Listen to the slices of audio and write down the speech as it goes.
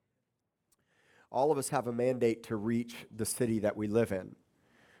All of us have a mandate to reach the city that we live in.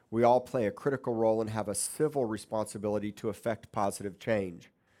 We all play a critical role and have a civil responsibility to effect positive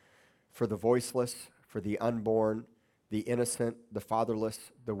change. For the voiceless, for the unborn, the innocent, the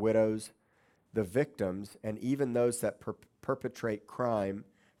fatherless, the widows, the victims, and even those that perpetrate crime,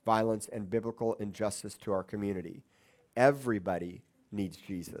 violence, and biblical injustice to our community. Everybody needs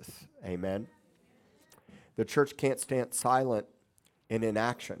Jesus. Amen. The church can't stand silent in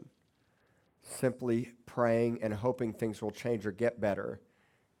inaction. Simply praying and hoping things will change or get better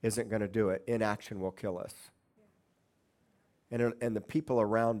isn't going to do it. Inaction will kill us. And the people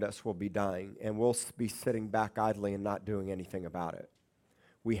around us will be dying, and we'll be sitting back idly and not doing anything about it.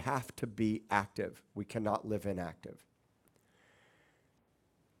 We have to be active. We cannot live inactive.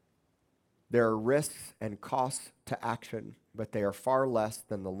 There are risks and costs to action, but they are far less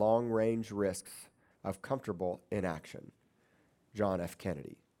than the long-range risks of comfortable inaction. John F.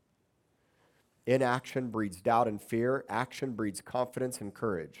 Kennedy. Inaction breeds doubt and fear. Action breeds confidence and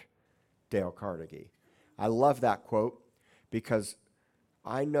courage. Dale Carnegie. I love that quote because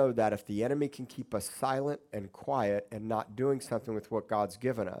I know that if the enemy can keep us silent and quiet and not doing something with what God's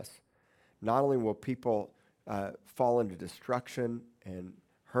given us, not only will people fall into destruction and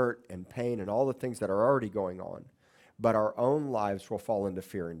hurt and pain and all the things that are already going on, but our own lives will fall into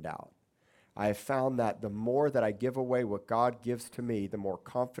fear and doubt. I have found that the more that I give away what God gives to me, the more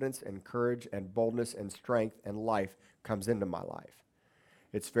confidence and courage and boldness and strength and life comes into my life.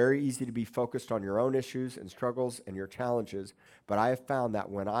 It's very easy to be focused on your own issues and struggles and your challenges, but I have found that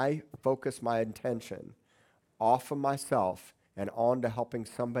when I focus my attention off of myself and on to helping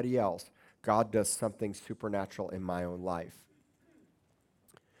somebody else, God does something supernatural in my own life.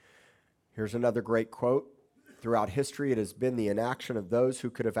 Here's another great quote. Throughout history, it has been the inaction of those who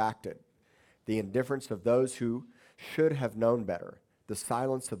could have acted, the indifference of those who should have known better, the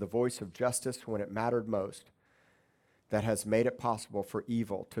silence of the voice of justice when it mattered most, that has made it possible for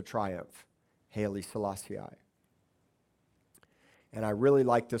evil to triumph. Haile Selassie. And I really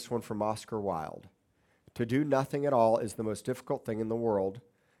like this one from Oscar Wilde. To do nothing at all is the most difficult thing in the world,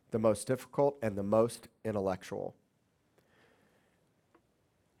 the most difficult and the most intellectual.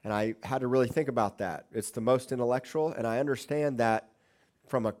 And I had to really think about that. It's the most intellectual, and I understand that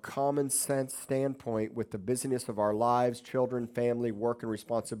from a common sense standpoint, with the busyness of our lives, children, family, work, and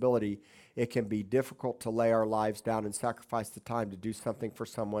responsibility, it can be difficult to lay our lives down and sacrifice the time to do something for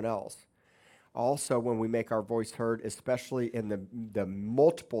someone else. Also, when we make our voice heard, especially in the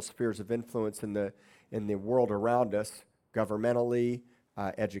multiple spheres of influence in the world around us, governmentally,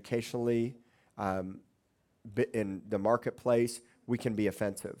 educationally, in the marketplace, we can be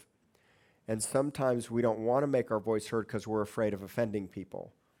offensive. And sometimes we don't want to make our voice heard because we're afraid of offending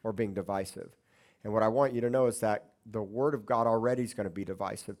people or being divisive. And what I want you to know is that the Word of God already is going to be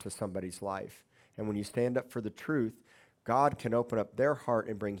divisive to somebody's life. And when you stand up for the truth, God can open up their heart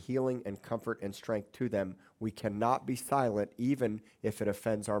and bring healing and comfort and strength to them. We cannot be silent even if it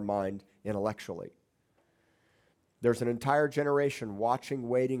offends our mind intellectually. There's an entire generation watching,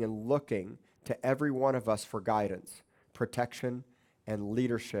 waiting, and looking to every one of us for guidance, protection, and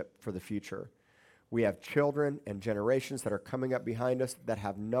leadership for the future. We have children and generations that are coming up behind us that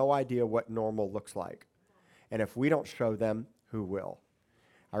have no idea what normal looks like. And if we don't show them, who will?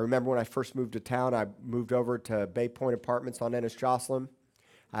 I remember when I first moved to town, I moved over to Bay Point Apartments on Ennis Jocelyn.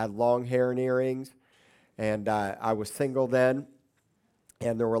 I had long hair and earrings, and I was single then,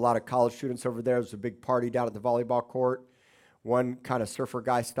 and there were a lot of college students over there. There was a big party down at the volleyball court. One kind of surfer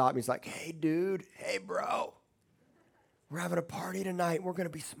guy stopped me. He's like, "Hey, dude. Hey, bro. We're having a party tonight. We're going to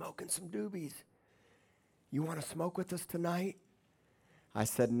be smoking some doobies. You want to smoke with us tonight?" I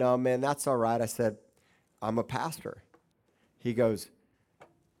said, "No, man, that's all right." I said, "I'm a pastor." He goes,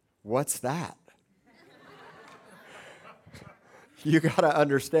 "What's that?" You got to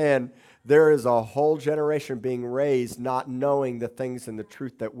understand, there is a whole generation being raised not knowing the things and the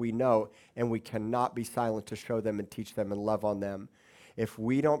truth that we know, and we cannot be silent to show them and teach them and love on them. If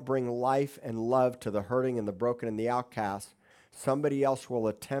we don't bring life and love to the hurting and the broken and the outcast, somebody else will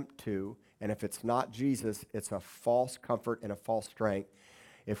attempt to, and if it's not Jesus, it's a false comfort and a false strength.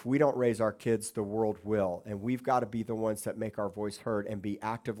 If we don't raise our kids, the world will, and we've got to be the ones that make our voice heard and be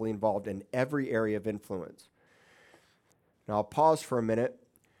actively involved in every area of influence. Now, I'll pause for a minute.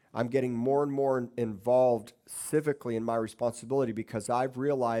 I'm getting more and more involved civically in my responsibility because I've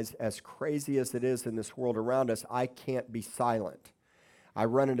realized, as crazy as it is in this world around us, I can't be silent. I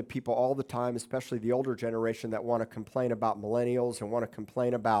run into people all the time, especially the older generation, that want to complain about millennials and want to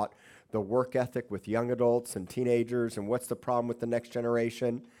complain about the work ethic with young adults and teenagers and what's the problem with the next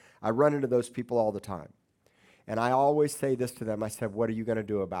generation. I run into those people all the time. And I always say this to them. I said, "What are you going to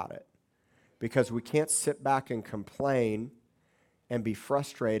do about it?" because we can't sit back and complain and be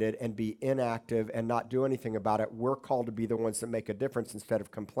frustrated and be inactive and not do anything about it. We're called to be the ones that make a difference instead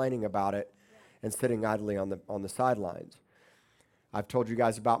of complaining about it and sitting idly on the sidelines. I've told you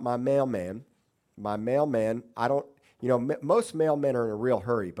guys about my mailman. My mailman, most mailmen are in a real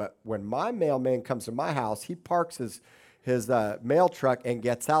hurry, but when my mailman comes to my house, he parks his mail truck and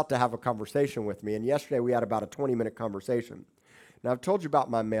gets out to have a conversation with me. And yesterday we had about a 20-minute conversation. Now, I've told you about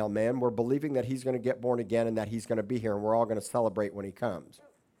my mailman. We're believing that he's going to get born again and that he's going to be here, and we're all going to celebrate when he comes.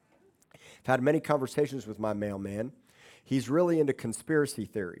 I've had many conversations with my mailman. He's really into conspiracy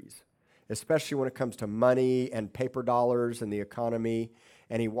theories, especially when it comes to money and paper dollars and the economy,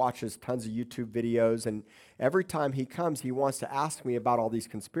 and he watches tons of YouTube videos, and every time he comes, he wants to ask me about all these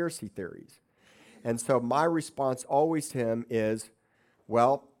conspiracy theories. And so my response always to him is,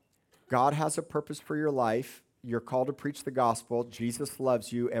 well, God has a purpose for your life. You're called to preach the gospel. Jesus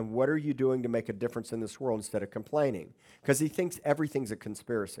loves you. And what are you doing to make a difference in this world instead of complaining? Because he thinks everything's a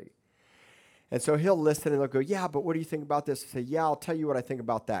conspiracy. And so he'll listen and he'll go, yeah, but what do you think about this? I say, yeah, I'll tell you what I think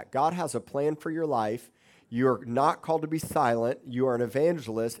about that. God has a plan for your life. You're not called to be silent. You are an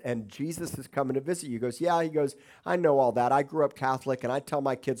evangelist, and Jesus is coming to visit you. He goes, yeah. He goes, I know all that. I grew up Catholic, and I tell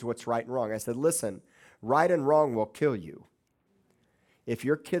my kids what's right and wrong. I said, listen, right and wrong will kill you. If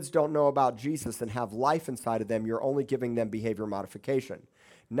your kids don't know about Jesus and have life inside of them, you're only giving them behavior modification.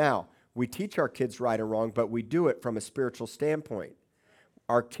 Now, we teach our kids right and wrong, but we do it from a spiritual standpoint.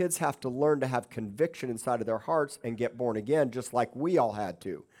 Our kids have to learn to have conviction inside of their hearts and get born again, just like we all had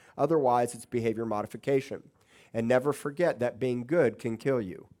to. Otherwise, it's behavior modification. And never forget that being good can kill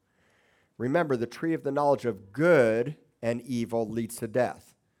you. Remember, the tree of the knowledge of good and evil leads to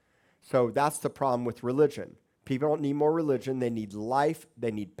death. So that's the problem with religion. People don't need more religion. They need life.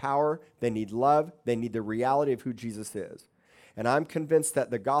 They need power. They need love. They need the reality of who Jesus is. And I'm convinced that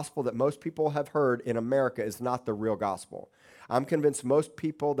the gospel that most people have heard in America is not the real gospel. I'm convinced most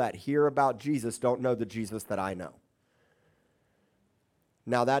people that hear about Jesus don't know the Jesus that I know.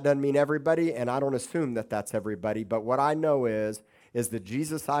 Now, that doesn't mean everybody, and I don't assume that that's everybody, but what I know is the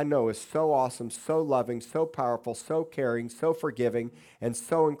Jesus I know is so awesome, so loving, so powerful, so caring, so forgiving, and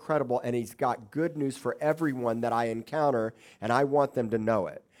so incredible, and he's got good news for everyone that I encounter, and I want them to know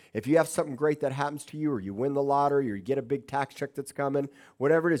it. If you have something great that happens to you, or you win the lottery, or you get a big tax check that's coming,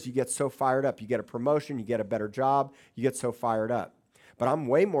 whatever it is, you get so fired up. You get a promotion, you get a better job, you get so fired up. But I'm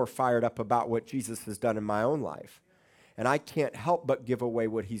way more fired up about what Jesus has done in my own life. And I can't help but give away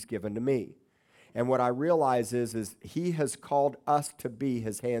what he's given to me. And what I realize is he has called us to be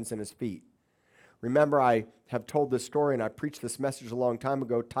his hands and his feet. Remember, I have told this story, and I preached this message a long time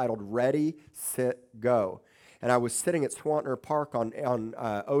ago titled Ready, Sit, Go. And I was sitting at Swantner Park on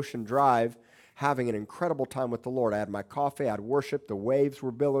Ocean Drive having an incredible time with the Lord. I had my coffee, I had worship, the waves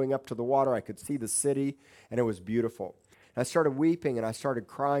were billowing up to the water, I could see the city, and it was beautiful. And I started weeping, and I started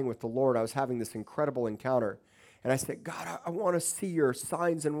crying with the Lord. I was having this incredible encounter. And I said, God, I want to see your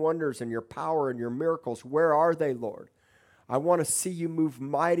signs and wonders and your power and your miracles. Where are they, Lord? I want to see you move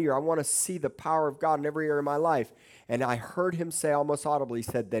mightier. I want to see the power of God in every area of my life. And I heard him say almost audibly, he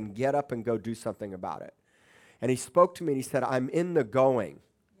said, then get up and go do something about it. And he spoke to me and he said, I'm in the going.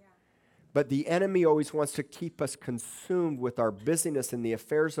 Yeah. But the enemy always wants to keep us consumed with our busyness in the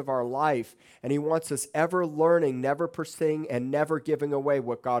affairs of our life. And he wants us ever learning, never pursuing, and never giving away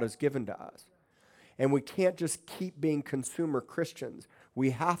what God has given to us. And we can't just keep being consumer Christians.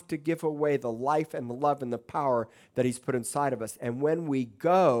 We have to give away the life and the love and the power that he's put inside of us. And when we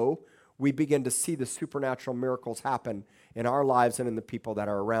go, we begin to see the supernatural miracles happen in our lives and in the people that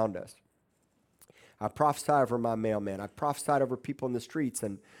are around us. I prophesied over my mailman. I prophesied over people in the streets,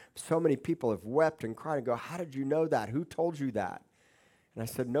 and so many people have wept and cried and go, how did you know that? Who told you that? And I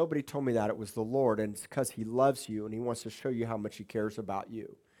said, nobody told me that. It was the Lord, and it's because he loves you, and he wants to show you how much he cares about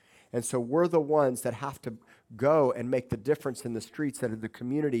you. And so we're the ones that have to go and make the difference in the streets and in the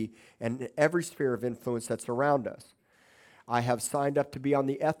community and in every sphere of influence that's around us. I have signed up to be on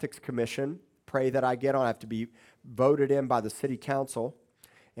the Ethics Commission. Pray that I get on. I have to be voted in by the city council.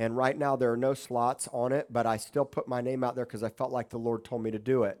 And right now there are no slots on it, but I still put my name out there because I felt like the Lord told me to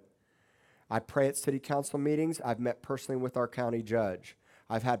do it. I pray at city council meetings. I've met personally with our county judge.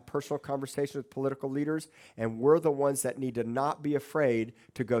 I've had personal conversations with political leaders, and we're the ones that need to not be afraid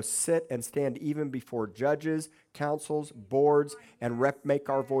to go sit and stand even before judges, councils, boards, and make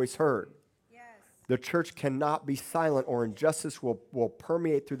our voice heard. Yes. The church cannot be silent, or injustice will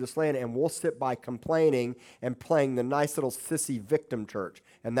permeate through this land, and we'll sit by complaining and playing the nice little sissy victim church.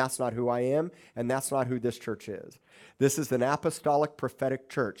 And that's not who I am, and that's not who this church is. This is an apostolic prophetic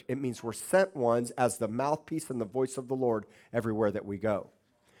church. It means we're sent ones as the mouthpiece and the voice of the Lord everywhere that we go.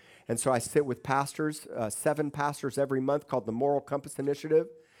 And so I sit with pastors, 7 pastors every month, called the Moral Compass Initiative.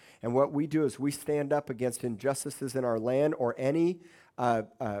 And what we do is we stand up against injustices in our land or any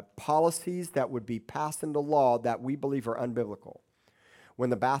policies that would be passed into law that we believe are unbiblical. When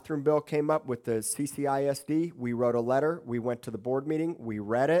the bathroom bill came up with the CCISD, we wrote a letter. We went to the board meeting. We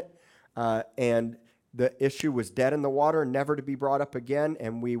read it. And the issue was dead in the water, never to be brought up again.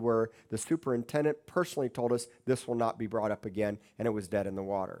 And the superintendent personally told us this will not be brought up again. And it was dead in the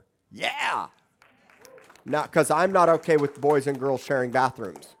water. Yeah. Not because I'm not okay with boys and girls sharing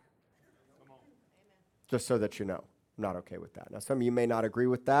bathrooms. Just so that you know, I'm not okay with that. Now, some of you may not agree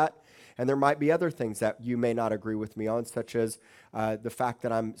with that, and there might be other things that you may not agree with me on, such as the fact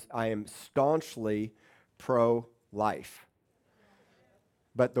that I am staunchly pro-life.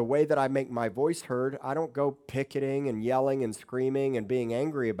 But the way that I make my voice heard, I don't go picketing and yelling and screaming and being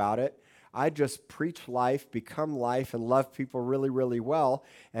angry about it. I just preach life, become life, and love people really, really well.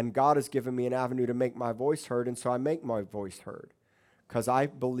 And God has given me an avenue to make my voice heard, and so I make my voice heard. Because I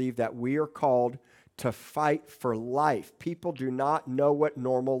believe that we are called to fight for life. People do not know what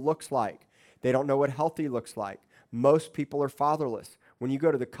normal looks like. They don't know what healthy looks like. Most people are fatherless. When you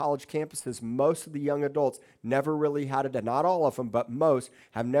go to the college campuses, most of the young adults never really had it, not all of them, but most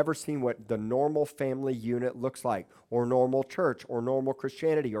have never seen what the normal family unit looks like, or normal church, or normal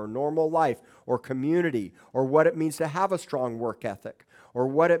Christianity, or normal life, or community, or what it means to have a strong work ethic, or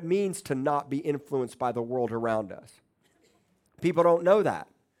what it means to not be influenced by the world around us. People don't know that.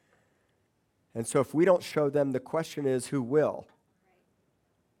 And so if we don't show them, the question is, who will?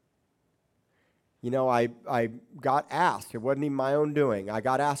 You know, I got asked, it wasn't even my own doing, I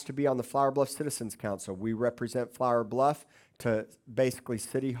got asked to be on the Flower Bluff Citizens Council. We represent Flower Bluff to basically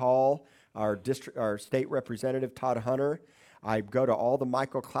City Hall, our state representative, Todd Hunter. I go to all the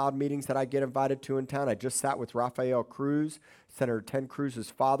Michael Cloud meetings that I get invited to in town. I just sat with Rafael Cruz, Senator Ted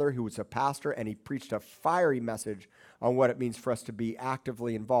Cruz's father, who was a pastor, and he preached a fiery message on what it means for us to be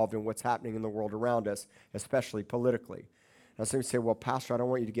actively involved in what's happening in the world around us, especially politically. Now, some say, well, Pastor, I don't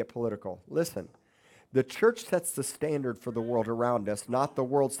want you to get political. Listen. The church sets the standard for the world around us, not the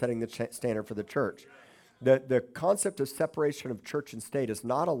world setting the standard for the church. The concept of separation of church and state is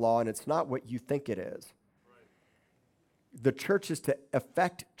not a law, and it's not what you think it is. The church is to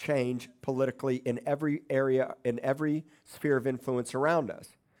effect change politically in every area, in every sphere of influence around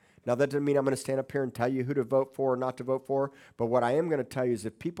us. Now, that doesn't mean I'm going to stand up here and tell you who to vote for or not to vote for, but what I am going to tell you is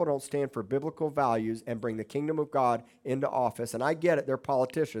if people don't stand for biblical values and bring the kingdom of God into office, and I get it, they're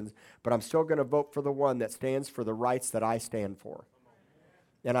politicians, but I'm still going to vote for the one that stands for the rights that I stand for.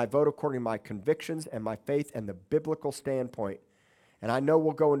 And I vote according to my convictions and my faith and the biblical standpoint. And I know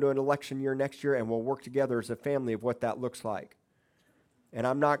we'll go into an election year next year and we'll work together as a family of what that looks like. And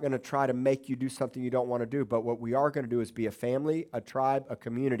I'm not going to try to make you do something you don't want to do, but what we are going to do is be a family, a tribe, a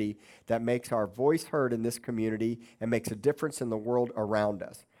community that makes our voice heard in this community and makes a difference in the world around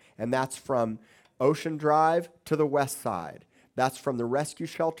us. And that's from Ocean Drive to the West Side. That's from the rescue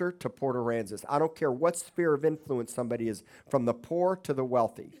shelter to Port Aransas. I don't care what sphere of influence somebody is, from the poor to the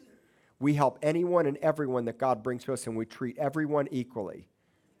wealthy. We help anyone and everyone that God brings to us, and we treat everyone equally.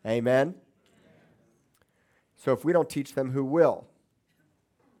 Amen? So if we don't teach them, who will?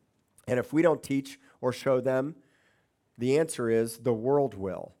 And if we don't teach or show them, the answer is the world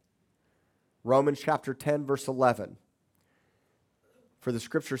will. Romans chapter 10, verse 11. For the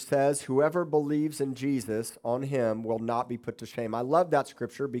scripture says, whoever believes in Jesus, on him will not be put to shame. I love that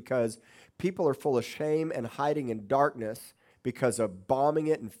scripture because people are full of shame and hiding in darkness because of bombing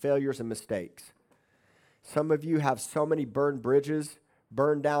it and failures and mistakes. Some of you have so many burned bridges,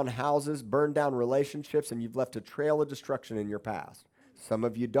 burned down houses, burned down relationships, and you've left a trail of destruction in your past. Some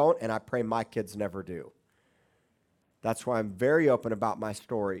of you don't, and I pray my kids never do. That's why I'm very open about my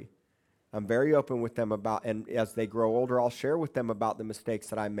story. I'm very open with them about, and as they grow older, I'll share with them about the mistakes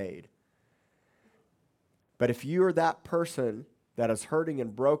that I made. But if you're that person that is hurting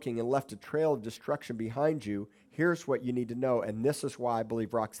and broken and left a trail of destruction behind you, here's what you need to know, and this is why I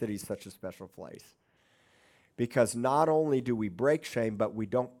believe Rock City is such a special place. Because not only do we break shame, but we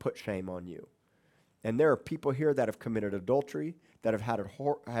don't put shame on you. And there are people here that have committed adultery, that have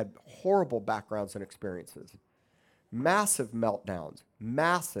had horrible backgrounds and experiences. Massive meltdowns,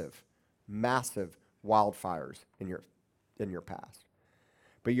 massive wildfires in your past.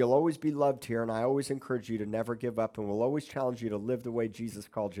 But you'll always be loved here, and I always encourage you to never give up, and we'll always challenge you to live the way Jesus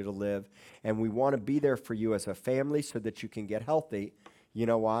called you to live. And we want to be there for you as a family so that you can get healthy. You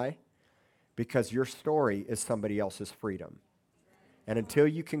know why? Because your story is somebody else's freedom. And until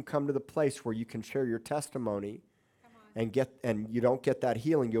you can come to the place where you can share your testimony and you don't get that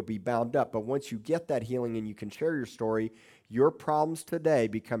healing, you'll be bound up. But once you get that healing and you can share your story, your problems today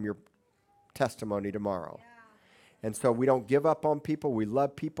become your testimony tomorrow. And so we don't give up on people. We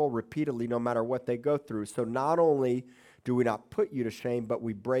love people repeatedly no matter what they go through. So not only do we not put you to shame, but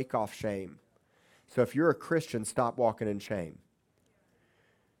we break off shame. So if you're a Christian, stop walking in shame.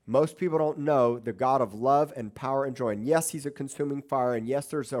 Most people don't know the God of love and power and joy. And yes, he's a consuming fire. And yes,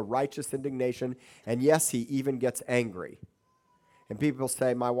 there's a righteous indignation. And yes, he even gets angry. And people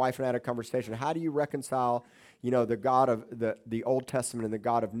say, my wife and I had a conversation, how do you reconcile, the God of the Old Testament and the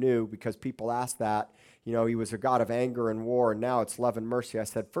God of New? Because people ask that, he was a God of anger and war, and now it's love and mercy. I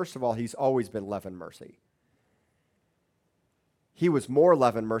said, first of all, he's always been love and mercy. He was more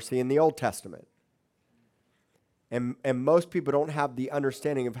love and mercy in the Old Testament. And most people don't have the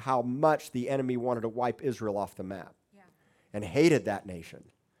understanding of how much the enemy wanted to wipe Israel off the map and hated that nation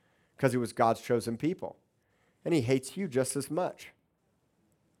because it was God's chosen people. And he hates you just as much.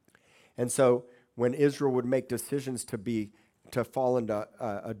 And so when Israel would make decisions to fall into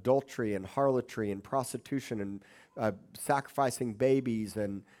adultery and harlotry and prostitution and sacrificing babies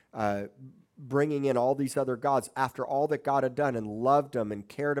and bringing in all these other gods after all that God had done and loved them and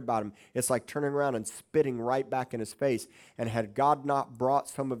cared about them, it's like turning around and spitting right back in his face. And had God not brought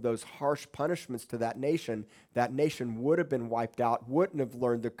some of those harsh punishments to that nation would have been wiped out, wouldn't have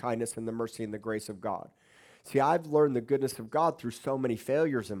learned the kindness and the mercy and the grace of God. See, I've learned the goodness of God through so many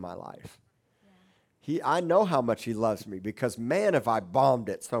failures in my life. I know how much he loves me because, man, have I bombed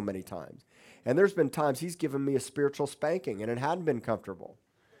it so many times. And there's been times he's given me a spiritual spanking, and it hadn't been comfortable.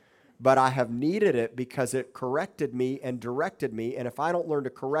 But I have needed it because it corrected me and directed me. And if I don't learn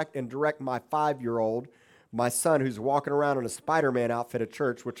to correct and direct my 5-year-old, my son who's walking around in a Spider-Man outfit at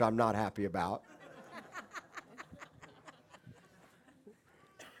church, which I'm not happy about,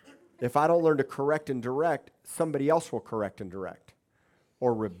 if I don't learn to correct and direct, somebody else will correct and direct.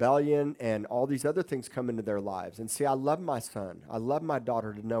 Or rebellion and all these other things come into their lives. And see, I love my son. I love my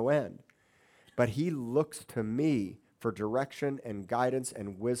daughter to no end. But he looks to me for direction and guidance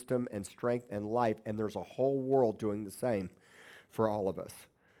and wisdom and strength and life. And there's a whole world doing the same for all of us.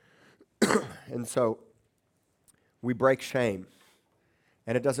 And so we break shame.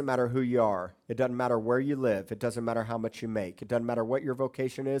 And it doesn't matter who you are. It doesn't matter where you live. It doesn't matter how much you make. It doesn't matter what your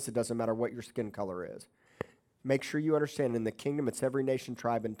vocation is. It doesn't matter what your skin color is. Make sure you understand in the kingdom, it's every nation,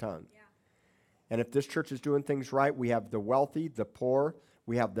 tribe, and tongue. Yeah. And if this church is doing things right, we have the wealthy, the poor,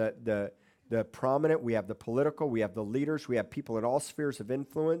 we have the prominent, we have the political, we have the leaders, we have people in all spheres of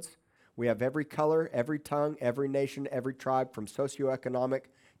influence. We have every color, every tongue, every nation, every tribe, from socioeconomic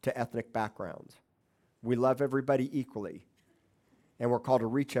to ethnic backgrounds. We love everybody equally, and we're called to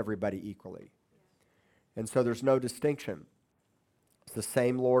reach everybody equally. And so there's no distinction. It's the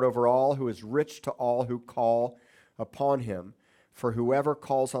same Lord over all, who is rich to all who call upon him. For whoever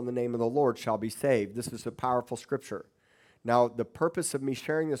calls on the name of the Lord shall be saved. This is a powerful scripture. Now, the purpose of me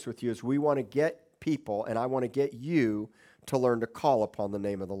sharing this with you is we want to get people, and I want to get you to learn to call upon the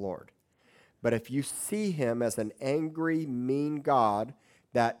name of the Lord. But if you see him as an angry, mean God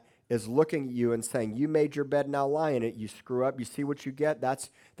that is looking at you and saying, you made your bed, now lie in it, you screw up, you see what you get,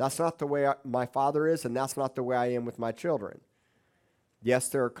 that's not the way my Father is, and that's not the way I am with my children. Yes,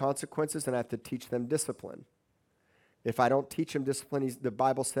 there are consequences, and I have to teach them discipline. If I don't teach him discipline, the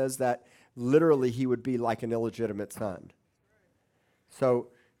Bible says that literally he would be like an illegitimate son. So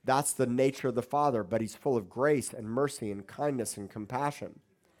that's the nature of the Father, but he's full of grace and mercy and kindness and compassion.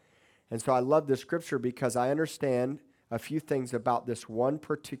 And so I love this scripture because I understand a few things about this one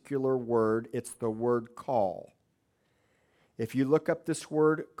particular word. It's the word call. If you look up this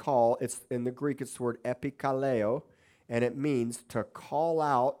word call, it's in the Greek, it's the word epikaleo, and it means to call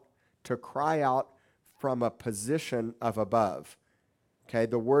out, to cry out from a position of above. Okay,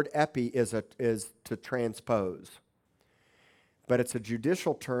 the word epi is to transpose. But it's a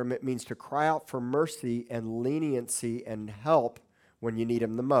judicial term. It means to cry out for mercy and leniency and help when you need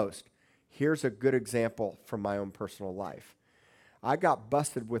him the most. Here's a good example from my own personal life. I got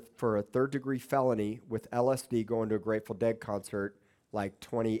busted for a third-degree felony with LSD going to a Grateful Dead concert like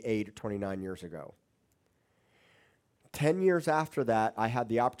 28 or 29 years ago. 10 years after that, I had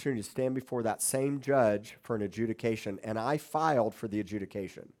the opportunity to stand before that same judge for an adjudication, and I filed for the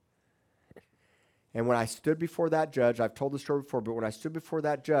adjudication. And when I stood before that judge, I've told the story before, but when I stood before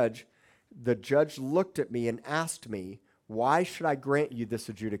that judge, the judge looked at me and asked me, why should I grant you this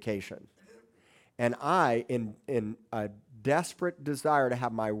adjudication? And I, in a desperate desire to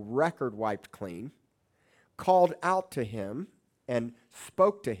have my record wiped clean, called out to him and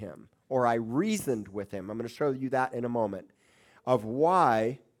spoke to him, or I reasoned with him. I'm going to show you that in a moment, of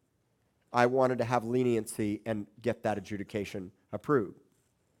why I wanted to have leniency and get that adjudication approved.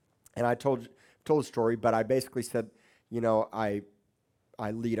 And I told a story, but I basically said, I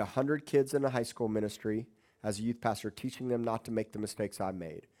lead 100 kids in a high school ministry as a youth pastor, teaching them not to make the mistakes I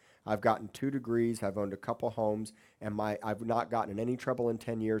made. I've gotten 2 degrees, I've owned a couple homes, and I've not gotten in any trouble in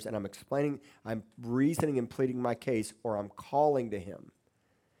 10 years, and I'm reasoning and pleading my case, or I'm calling to him.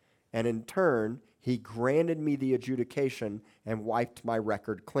 And in turn, he granted me the adjudication and wiped my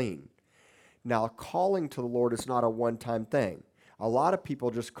record clean. Now, calling to the Lord is not a one-time thing. A lot of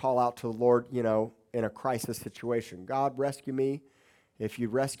people just call out to the Lord, in a crisis situation. God, rescue me. If you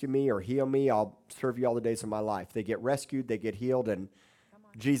rescue me or heal me, I'll serve you all the days of my life. They get rescued, they get healed, and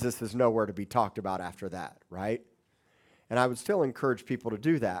Jesus is nowhere to be talked about after that, right? And I would still encourage people to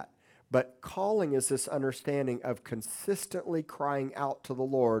do that. But calling is this understanding of consistently crying out to the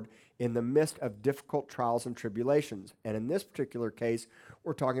Lord in the midst of difficult trials and tribulations. And in this particular case,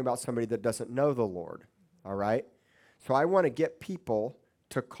 we're talking about somebody that doesn't know the Lord, all right? So I want to get people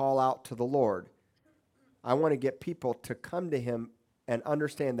to call out to the Lord. I want to get people to come to him and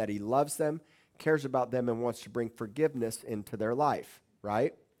understand that he loves them, cares about them, and wants to bring forgiveness into their life,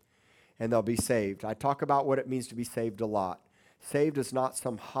 right? And they'll be saved. I talk about what it means to be saved a lot. Saved is not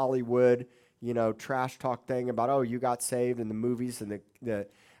some Hollywood, trash talk thing about, oh, you got saved in the movies and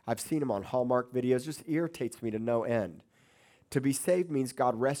I've seen them on Hallmark videos. It just irritates me to no end. To be saved means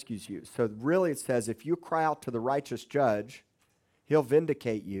God rescues you. So really it says if you cry out to the righteous judge, he'll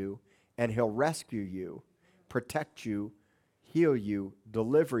vindicate you and he'll rescue you, protect you, heal you,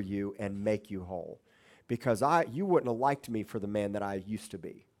 deliver you, and make you whole. Because you wouldn't have liked me for the man that I used to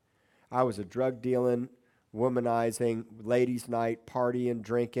be. I was a drug dealing, womanizing, ladies' night, partying,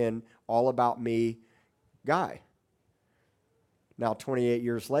 drinking, all about me guy. Now, 28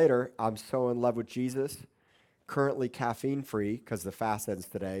 years later, I'm so in love with Jesus, currently caffeine-free because the fast ends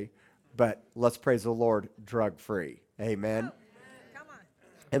today, but let's praise the Lord, drug-free. Amen. Come on.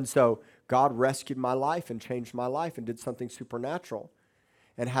 And so God rescued my life and changed my life and did something supernatural.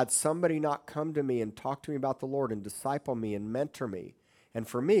 And had somebody not come to me and talk to me about the Lord and disciple me and mentor me, and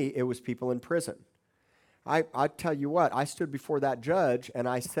for me, it was people in prison. I tell you what, I stood before that judge and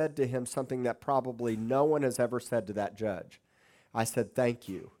I said to him something that probably no one has ever said to that judge. I said, thank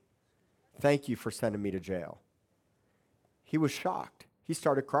you. Thank you for sending me to jail. He was shocked. He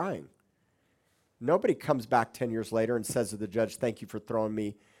started crying. Nobody comes back 10 years later and says to the judge, thank you for throwing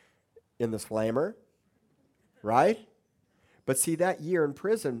me in the slammer, right? But see, that year in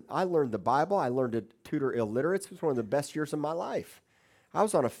prison, I learned the Bible. I learned to tutor illiterates. It was one of the best years of my life. I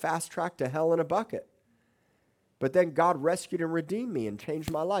was on a fast track to hell in a bucket. But then God rescued and redeemed me and changed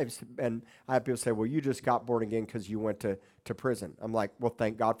my life. And I have people say, well, you just got born again because you went to prison. I'm like, well,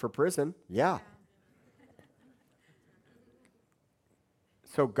 thank God for prison. Yeah.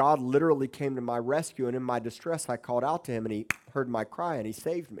 So God literally came to my rescue, and in my distress, I called out to him, and he heard my cry, and he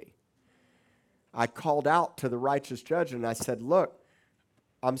saved me. I called out to the righteous judge, and I said, look,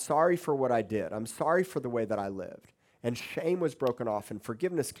 I'm sorry for what I did. I'm sorry for the way that I lived. And shame was broken off, and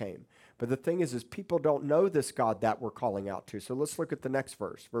forgiveness came. But the thing is people don't know this God that we're calling out to. So let's look at the next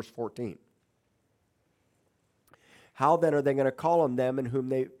verse 14. How then are they going to call on them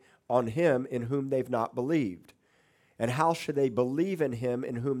on him in whom they've not believed? And how should they believe in him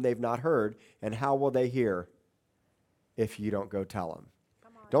in whom they've not heard? And how will they hear if you don't go tell them?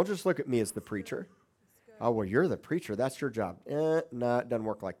 Don't just look at me as the preacher. Oh, well, you're the preacher. That's your job. No, it doesn't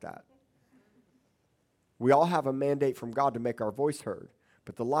work like that. We all have a mandate from God to make our voice heard.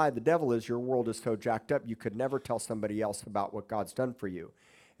 But the lie of the devil is your world is so jacked up you could never tell somebody else about what God's done for you.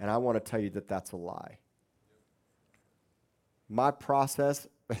 And I want to tell you that that's a lie. My process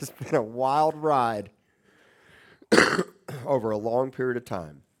has been a wild ride over a long period of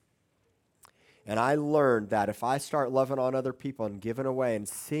time. And I learned that if I start loving on other people and giving away and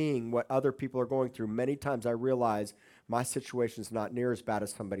seeing what other people are going through, many times I realize my situation is not near as bad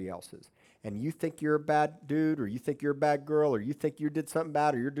as somebody else's. And you think you're a bad dude, or you think you're a bad girl, or you think you did something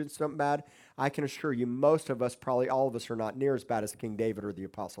bad, or you're doing something bad, I can assure you most of us, probably all of us, are not near as bad as King David or the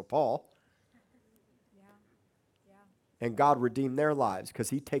Apostle Paul. Yeah. And God redeemed their lives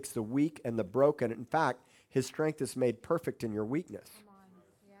because he takes the weak and the broken. In fact, his strength is made perfect in your weakness.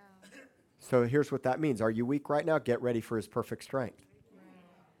 So here's what that means. Are you weak right now? Get ready for his perfect strength.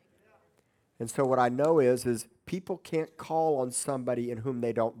 And so what I know is people can't call on somebody in whom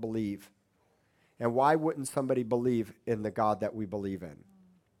they don't believe. And why wouldn't somebody believe in the God that we believe in?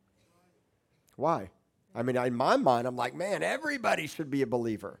 Why? I mean, in my mind, I'm like, man, everybody should be a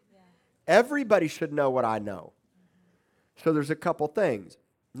believer. Yeah. Everybody should know what I know. So there's a couple things.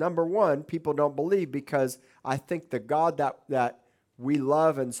 Number one, people don't believe because I think the God that we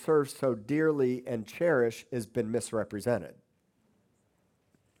love and serve so dearly and cherish has been misrepresented.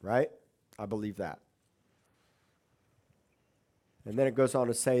 Right? I believe that. And then it goes on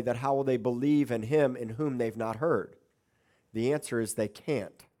to say that how will they believe in him in whom they've not heard? The answer is they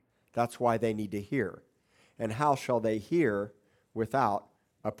can't. That's why they need to hear. And how shall they hear without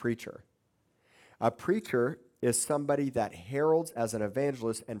a preacher? A preacher is somebody that heralds as an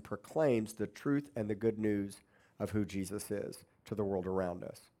evangelist and proclaims the truth and the good news of who Jesus is to the world around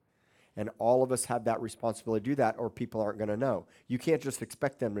us. And all of us have that responsibility to do that, or people aren't going to know. You can't just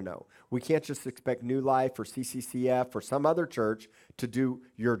expect them to know. We can't just expect New Life or CCCF or some other church to do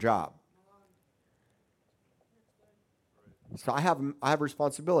your job. So I have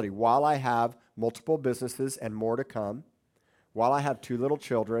responsibility. While I have multiple businesses and more to come, while I have 2 little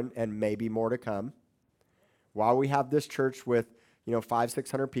children and maybe more to come, while we have this church with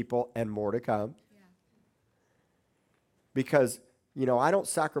 500-600 people and more to come, because I don't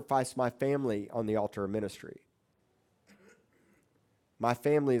sacrifice my family on the altar of ministry. My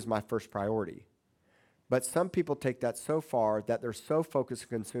family is my first priority. But some people take that so far that they're so focused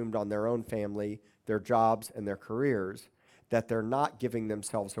and consumed on their own family, their jobs, and their careers that they're not giving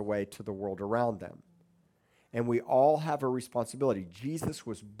themselves away to the world around them. And we all have a responsibility. Jesus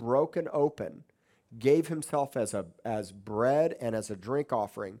was broken open, gave himself as bread and as a drink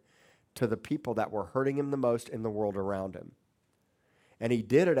offering to the people that were hurting him the most in the world around him. And he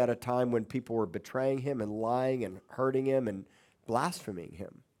did it at a time when people were betraying him and lying and hurting him and blaspheming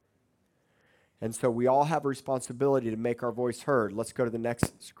him. And so we all have a responsibility to make our voice heard. Let's go to the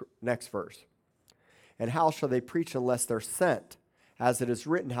next verse. And how shall they preach unless they're sent? As it is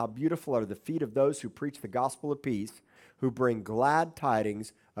written, how beautiful are the feet of those who preach the gospel of peace, who bring glad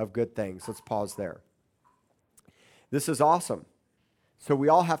tidings of good things. Let's pause there. This is awesome. So we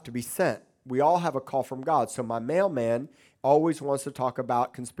all have to be sent. We all have a call from God. So my mailman always wants to talk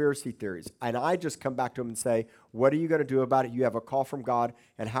about conspiracy theories. And I just come back to him and say, what are you going to do about it? You have a call from God,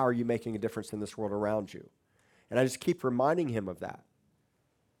 and how are you making a difference in this world around you? And I just keep reminding him of that.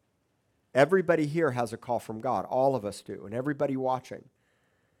 Everybody here has a call from God. All of us do, and everybody watching.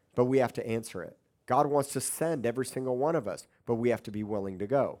 But we have to answer it. God wants to send every single one of us, but we have to be willing to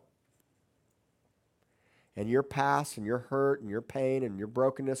go. And your past and your hurt and your pain and your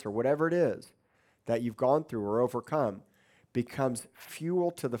brokenness or whatever it is that you've gone through or overcome becomes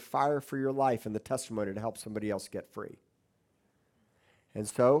fuel to the fire for your life and the testimony to help somebody else get free. And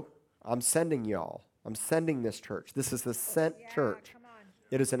so I'm sending y'all. I'm sending this church. This is the sent church. Come on.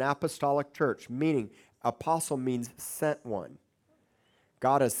 It is an apostolic church, meaning apostle means sent one.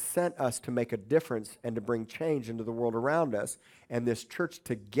 God has sent us to make a difference and to bring change into the world around us, and this church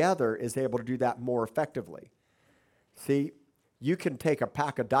together is able to do that more effectively. See, you can take a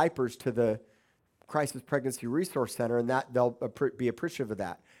pack of diapers to the Crisis Pregnancy Resource Center, and that they'll be appreciative of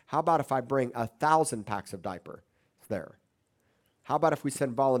that. How about if I bring 1,000 packs of diapers there? How about if we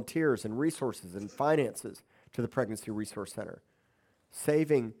send volunteers and resources and finances to the Pregnancy Resource Center,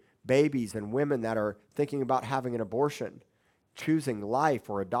 saving babies and women that are thinking about having an abortion, choosing life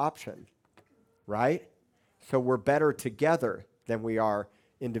or adoption, right? So we're better together than we are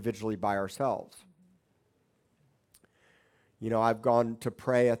individually by ourselves. I've gone to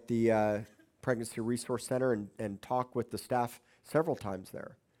pray at the Pregnancy Resource Center and talk with the staff several times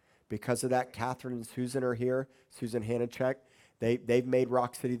there. Because of that, Catherine and Susan are here, Susan Hanachek. They've made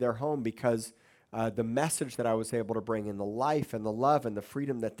Rock City their home because the message that I was able to bring in, the life and the love and the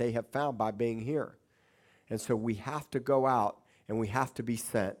freedom that they have found by being here. And so we have to go out and we have to be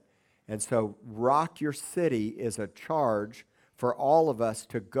sent. And so Rock Your City is a charge for all of us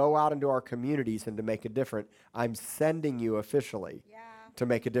to go out into our communities and to make a difference. I'm sending you officially to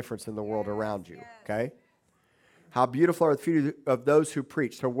make a difference in the world around you, okay? How beautiful are the feet of those who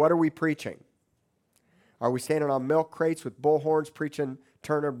preach. So what are we preaching? Are we standing on milk crates with bullhorns preaching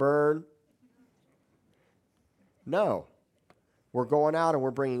turn or burn? No. We're going out and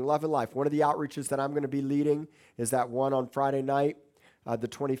we're bringing love and life. One of the outreaches that I'm going to be leading is that one on Friday night, the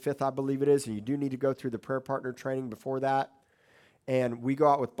 25th, I believe it is, and you do need to go through the prayer partner training before that. And we go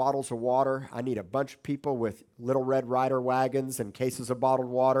out with bottles of water. I need a bunch of people with Little Red Rider wagons and cases of bottled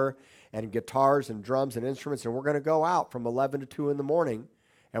water and guitars and drums and instruments. And we're going to go out from 11 to 2 in the morning,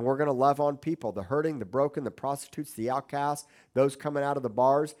 and we're going to love on people, the hurting, the broken, the prostitutes, the outcasts, those coming out of the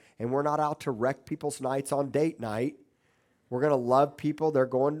bars. And we're not out to wreck people's nights on date night. We're going to love people. They're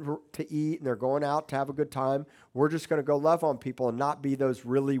going to eat, and they're going out to have a good time. We're just going to go love on people and not be those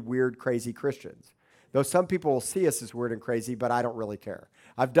really weird, crazy Christians. Though some people will see us as weird and crazy, but I don't really care.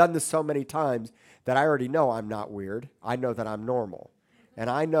 I've done this so many times that I already know I'm not weird. I know that I'm normal. And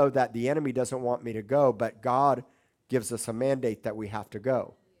I know that the enemy doesn't want me to go, but God gives us a mandate that we have to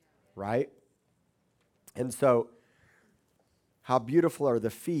go, right? And so, how beautiful are the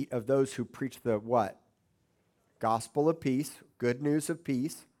feet of those who preach the what? Gospel of peace, good news of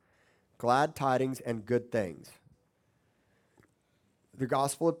peace, glad tidings, and good things. The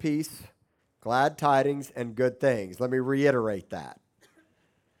gospel of peace, glad tidings, and good things. Let me reiterate that.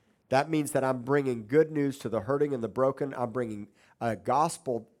 That means that I'm bringing good news to the hurting and the broken. I'm bringing a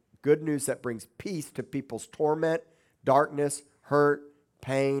gospel, good news that brings peace to people's torment, darkness, hurt,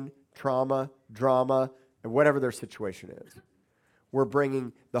 pain, trauma, drama, and whatever their situation is. We're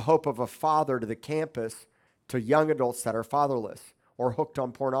bringing the hope of a father to the campus to young adults that are fatherless or hooked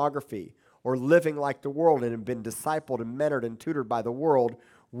on pornography or living like the world and have been discipled and mentored and tutored by the world.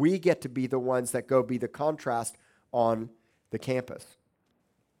 We get to be the ones that go be the contrast on the campus.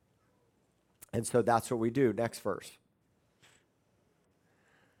 And so that's what we do. Next verse.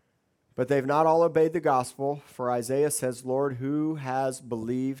 But they've not all obeyed the gospel, for Isaiah says, Lord, who has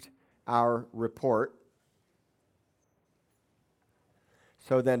believed our report?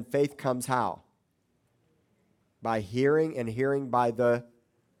 So then faith comes how? By hearing, and hearing by the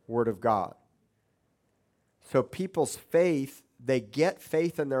word of God. So people's faith, they get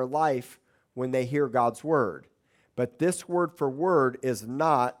faith in their life when they hear God's word. But this word for word is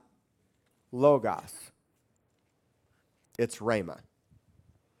not logos. It's rhema.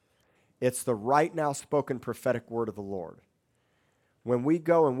 It's the right now spoken prophetic word of the Lord. When we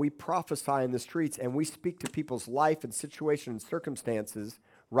go and we prophesy in the streets and we speak to people's life and situation and circumstances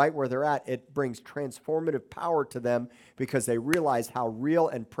right where they're at, it brings transformative power to them because they realize how real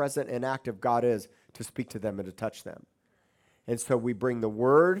and present and active God is to speak to them and to touch them. And so we bring the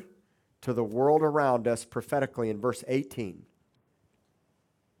word to the world around us prophetically in verse 18.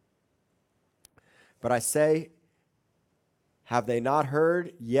 But I say, have they not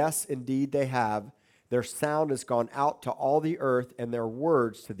heard? Yes, indeed they have. Their sound has gone out to all the earth and their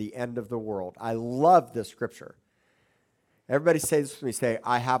words to the end of the world. I love this scripture. Everybody say this with me. Say,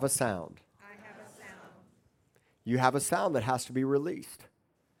 I have a sound. I have a sound. You have a sound that has to be released.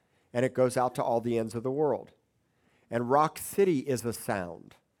 And it goes out to all the ends of the world. And Rock City is a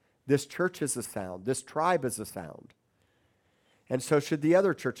sound. This church is a sound. This tribe is a sound. And so should the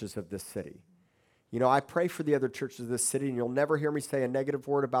other churches of this city. You know, I pray for the other churches of this city, and you'll never hear me say a negative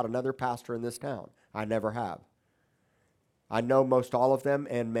word about another pastor in this town. I never have. I know most all of them,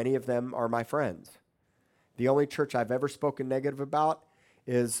 and many of them are my friends. The only church I've ever spoken negative about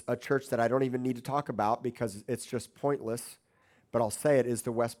is a church that I don't even need to talk about because it's just pointless, but I'll say it is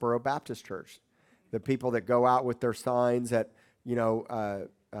the Westboro Baptist Church. The people that go out with their signs at,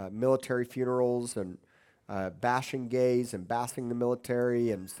 military funerals and bashing gays and bashing the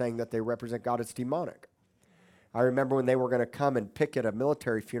military and saying that they represent God, it's demonic. I remember when they were going to come and picket a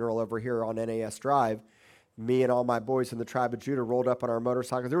military funeral over here on NAS Drive, me and all my boys in the tribe of Judah rolled up on our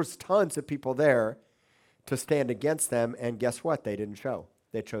motorcycles. There was tons of people there to stand against them, and guess what? They didn't show.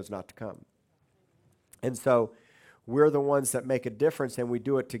 They chose not to come. And so we're the ones that make a difference, and we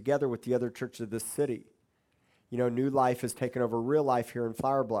do it together with the other churches of this city. You know, New Life has taken over Real Life here in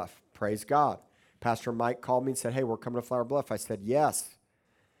Flower Bluff. Praise God. Pastor Mike called me and said, hey, we're coming to Flower Bluff. I said, yes.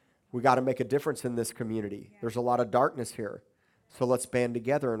 We got to make a difference in this community. Yeah. There's a lot of darkness here. So let's band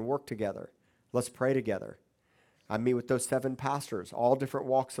together and work together. Let's pray together. I meet with those 7 pastors, all different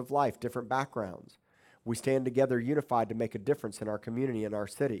walks of life, different backgrounds. We stand together unified to make a difference in our community and our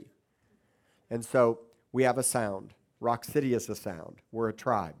city. And so we have a sound. Rock City is a sound. We're a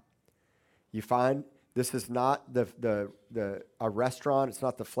tribe. You find this is not a restaurant. It's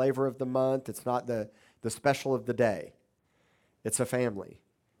not the flavor of the month. It's not the special of the day. It's a family.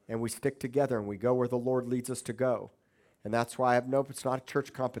 And we stick together and we go where the Lord leads us to go. And that's why it's not a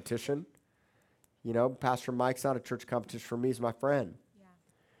church competition. You know, Pastor Mike's not a church competition for me. He's my friend.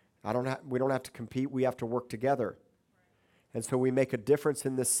 Yeah. We don't have to compete. We have to work together. Right. And so we make a difference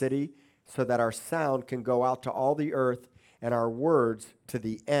in this city so that our sound can go out to all the earth and our words to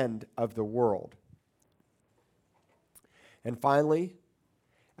the end of the world. And finally,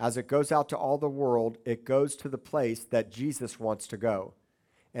 as it goes out to all the world, it goes to the place that Jesus wants to go.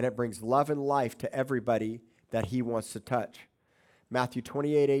 And it brings love and life to everybody that he wants to touch. Matthew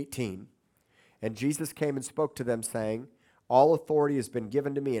 28:18. And Jesus came and spoke to them, saying, all authority has been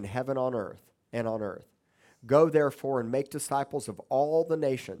given to me in heaven and on earth. Go therefore and make disciples of all the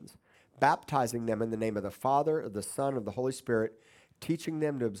nations, baptizing them in the name of the Father, of the Son, and of the Holy Spirit, teaching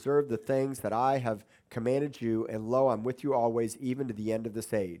them to observe the things that I have commanded you, and lo, I'm with you always, even to the end of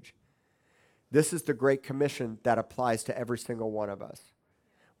this age. This is the Great Commission that applies to every single one of us.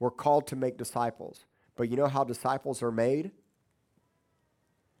 We're called to make disciples. But you know how disciples are made?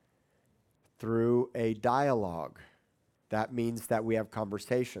 Through a dialogue. That means that we have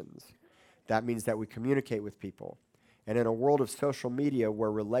conversations. That means that we communicate with people. And in a world of social media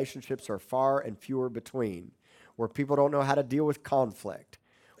where relationships are far and fewer between, where people don't know how to deal with conflict,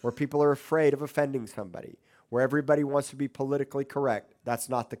 where people are afraid of offending somebody, where everybody wants to be politically correct, that's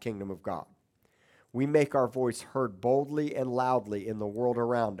not the kingdom of God. We make our voice heard boldly and loudly in the world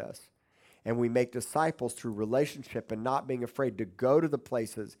around us. And we make disciples through relationship and not being afraid to go to the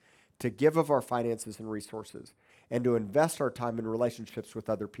places to give of our finances and resources and to invest our time in relationships with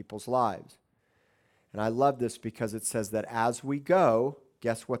other people's lives. And I love this because it says that as we go,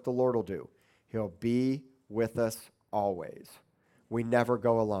 guess what the Lord will do? He'll be with us always. We never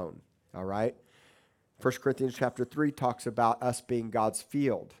go alone, all right? 1 Corinthians chapter 3 talks about us being God's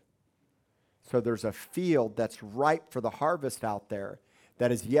field. So there's a field that's ripe for the harvest out there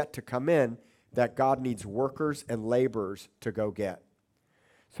that is yet to come in that God needs workers and laborers to go get.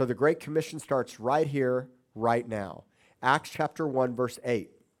 So the Great Commission starts right here, right now. Acts chapter 1, verse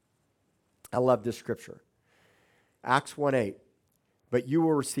 8. I love this scripture. Acts 1:8. But you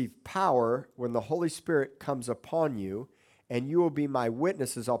will receive power when the Holy Spirit comes upon you, and you will be my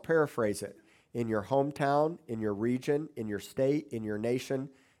witnesses, I'll paraphrase it, in your hometown, in your region, in your state, in your nation,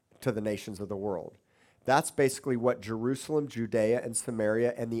 to the nations of the world. That's basically what Jerusalem, Judea, and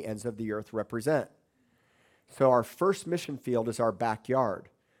Samaria and the ends of the earth represent. So our first mission field is our backyard.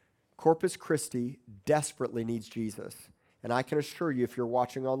 Corpus Christi desperately needs Jesus. And I can assure you, if you're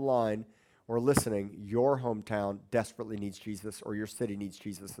watching online or listening, your hometown desperately needs Jesus, or your city needs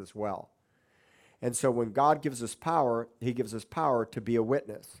Jesus as well. And so when God gives us power, he gives us power to be a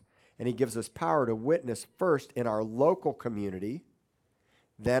witness. And he gives us power to witness first in our local community,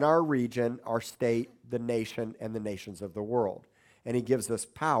 then our region, our state, the nation, and the nations of the world. And he gives us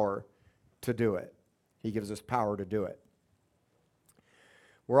power to do it. He gives us power to do it.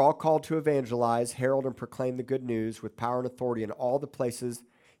 We're all called to evangelize, herald, and proclaim the good news with power and authority in all the places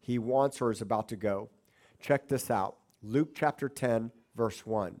he wants or is about to go. Check this out. Luke chapter 10, verse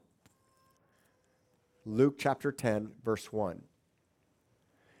 1. Luke chapter 10, verse 1.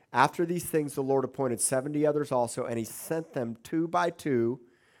 After these things, the Lord appointed 70 others also, and he sent them 2 by 2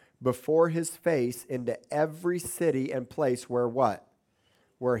 before his face into every city and place where what?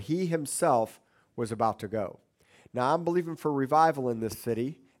 Where he himself was about to go. Now, I'm believing for revival in this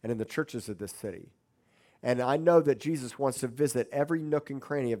city and in the churches of this city. And I know that Jesus wants to visit every nook and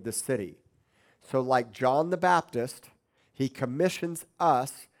cranny of this city. So like John the Baptist, he commissions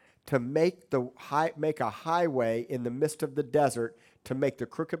us to make a highway in the midst of the desert, to make the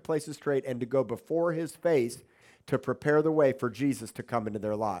crooked places straight, and to go before his face to prepare the way for Jesus to come into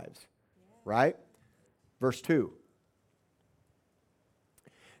their lives. Right? Verse 2.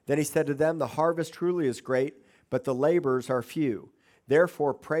 Then he said to them, the harvest truly is great, but the laborers are few.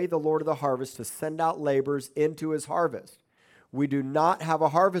 Therefore, pray the Lord of the harvest to send out laborers into his harvest. We do not have a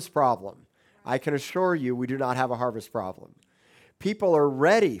harvest problem. I can assure you we do not have a harvest problem. People are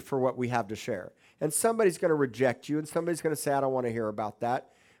ready for what we have to share. And somebody's going to reject you, and somebody's going to say, I don't want to hear about that.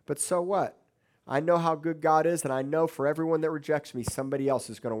 But so what? I know how good God is, and I know for everyone that rejects me, somebody else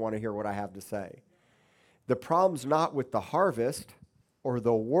is going to want to hear what I have to say. The problem's not with the harvest or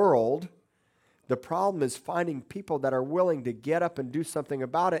the world. The problem is finding people that are willing to get up and do something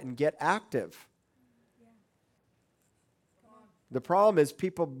about it and get active. The problem is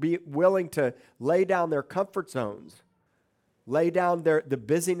people be willing to lay down their comfort zones, lay down the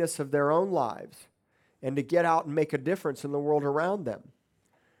busyness of their own lives, and to get out and make a difference in the world around them.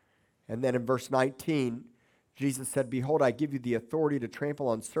 And then in verse 19, Jesus said, behold, I give you the authority to trample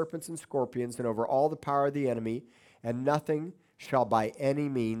on serpents and scorpions and over all the power of the enemy, and nothing shall by any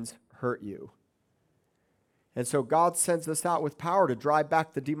means hurt you. And so God sends us out with power to drive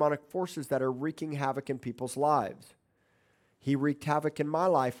back the demonic forces that are wreaking havoc in people's lives. He wreaked havoc in my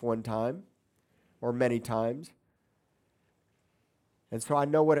life one time, or many times. And so I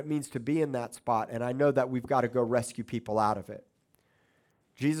know what it means to be in that spot, and I know that we've got to go rescue people out of it.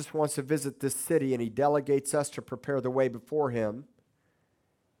 Jesus wants to visit this city, and he delegates us to prepare the way before him.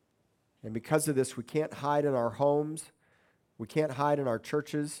 And because of this, we can't hide in our homes, we can't hide in our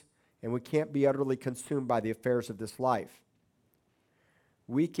churches, and we can't be utterly consumed by the affairs of this life.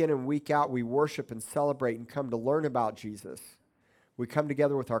 Week in and week out, we worship and celebrate and come to learn about Jesus. We come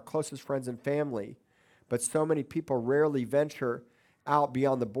together with our closest friends and family, but so many people rarely venture out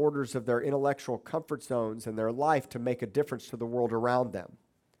beyond the borders of their intellectual comfort zones and their life to make a difference to the world around them.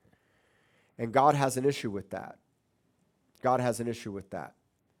 And God has an issue with that. God has an issue with that.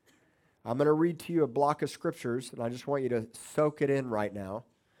 I'm going to read to you a block of scriptures, and I just want you to soak it in right now.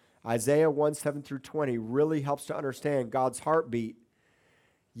 Isaiah 1:7-20 really helps to understand God's heartbeat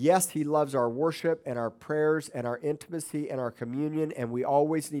Yes, he loves our worship and our prayers and our intimacy and our communion, and we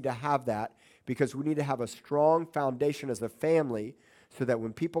always need to have that because we need to have a strong foundation as a family so that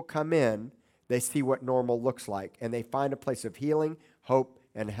when people come in, they see what normal looks like and they find a place of healing, hope,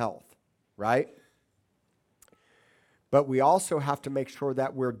 and health, right? But we also have to make sure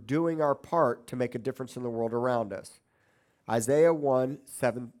that we're doing our part to make a difference in the world around us. Isaiah 1,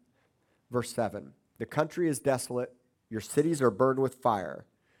 verse 7. The country is desolate, your cities are burned with fire.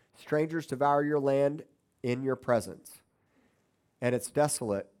 Strangers devour your land in your presence, and it's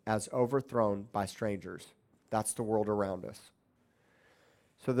desolate as overthrown by strangers. That's the world around us.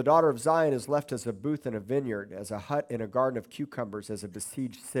 So the daughter of Zion is left as a booth in a vineyard, as a hut in a garden of cucumbers, as a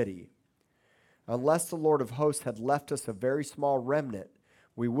besieged city. Unless the Lord of hosts had left us a very small remnant,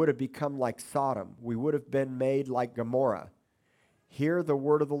 we would have become like Sodom. We would have been made like Gomorrah. Hear the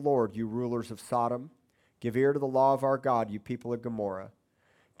word of the Lord, you rulers of Sodom. Give ear to the law of our God, you people of Gomorrah.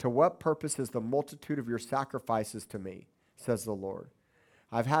 To what purpose is the multitude of your sacrifices to me, says the Lord?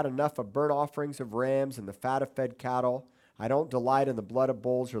 I've had enough of burnt offerings of rams and the fat of fed cattle. I don't delight in the blood of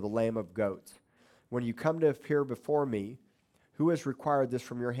bulls or the lamb of goats. When you come to appear before me, who has required this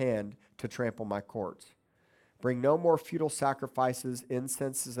from your hand to trample my courts? Bring no more futile sacrifices,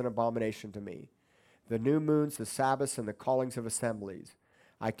 incense is an abomination to me. The new moons, the Sabbaths, and the callings of assemblies.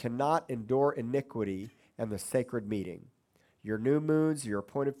 I cannot endure iniquity and the sacred meeting. Your new moons, your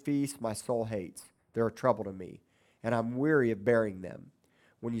appointed feasts, my soul hates. They're a trouble to me, and I'm weary of bearing them.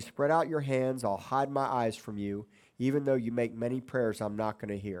 When you spread out your hands, I'll hide my eyes from you. Even though you make many prayers, I'm not going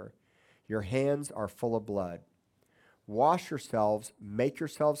to hear. Your hands are full of blood. Wash yourselves, make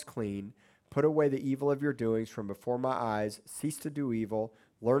yourselves clean. Put away the evil of your doings from before my eyes. Cease to do evil.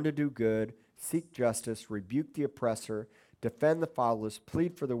 Learn to do good. Seek justice. Rebuke the oppressor. Defend the fatherless.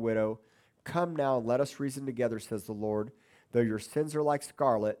 Plead for the widow. Come now and let us reason together, says the Lord. Though your sins are like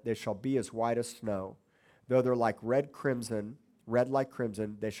scarlet, they shall be as white as snow. Though they're like red like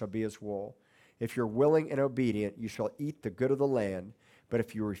crimson, they shall be as wool. If you're willing and obedient, you shall eat the good of the land. But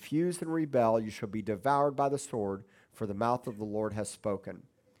if you refuse and rebel, you shall be devoured by the sword, for the mouth of the Lord has spoken.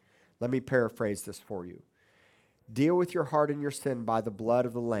 Let me paraphrase this for you. Deal with your heart and your sin by the blood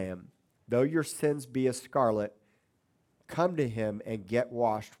of the Lamb. Though your sins be as scarlet, come to him and get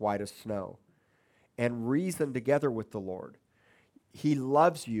washed white as snow. And reason together with the Lord. He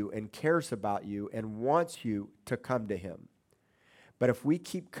loves you and cares about you and wants you to come to him. But if we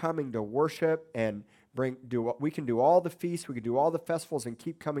keep coming to worship and we can do all the feasts, we can do all the festivals and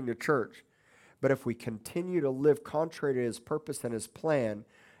keep coming to church. But if we continue to live contrary to his purpose and his plan,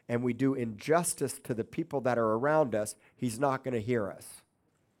 and we do injustice to the people that are around us, he's not going to hear us.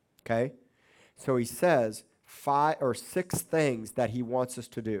 Okay? So he says 5 or 6 things that he wants us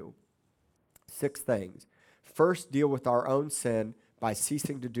to do. 6 things. First, deal with our own sin by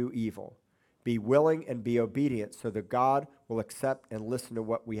ceasing to do evil. Be willing and be obedient so that God will accept and listen to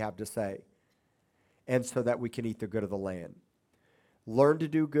what we have to say, and so that we can eat the good of the land. Learn to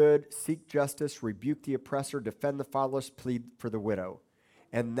do good, seek justice, rebuke the oppressor, defend the fatherless, plead for the widow.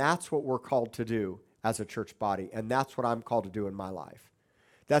 And that's what we're called to do as a church body, and that's what I'm called to do in my life.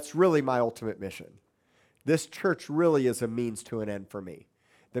 That's really my ultimate mission. This church really is a means to an end for me.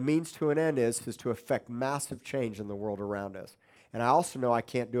 The means to an end is to affect massive change in the world around us. And I also know I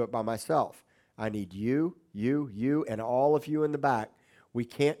can't do it by myself. I need you, and all of you in the back. We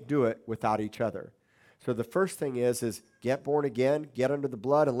can't do it without each other. So the first thing is get born again, get under the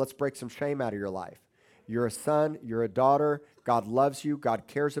blood, and let's break some shame out of your life. You're a son, you're a daughter. God loves you. God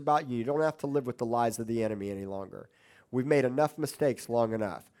cares about you. You don't have to live with the lies of the enemy any longer. We've made enough mistakes long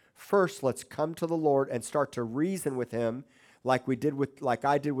enough. First, let's come to the Lord and start to reason with him like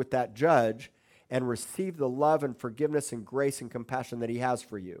I did with that judge, and receive the love and forgiveness and grace and compassion that he has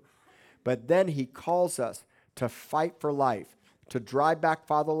for you. But then he calls us to fight for life, to drive back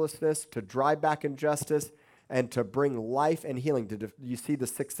fatherlessness, to drive back injustice, and to bring life and healing. You see the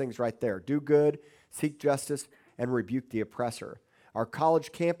 6 things right there. Do good, seek justice, and rebuke the oppressor. Our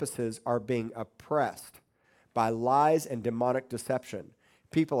college campuses are being oppressed by lies and demonic deception.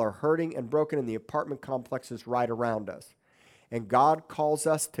 People are hurting and broken in the apartment complexes right around us. And God calls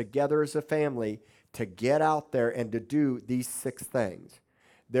us together as a family to get out there and to do these 6 things.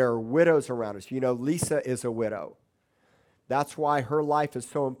 There are widows around us. You know, Lisa is a widow. That's why her life is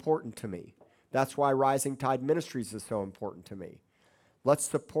so important to me. That's why Rising Tide Ministries is so important to me. Let's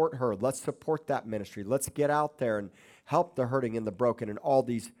support her. Let's support that ministry. Let's get out there and help the hurting and the broken in all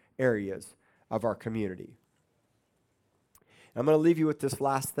these areas of our community. I'm going to leave you with this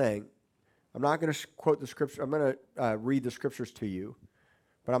last thing. I'm not going to quote the scripture. I'm going to read the scriptures to you,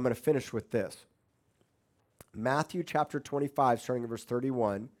 but I'm going to finish with this. Matthew chapter 25, starting at verse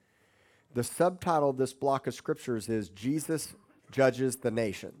 31. The subtitle of this block of scriptures is Jesus Judges the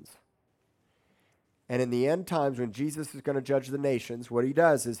Nations. And in the end times, when Jesus is going to judge the nations, what he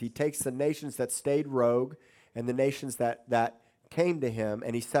does is he takes the nations that stayed rogue and the nations that came to him,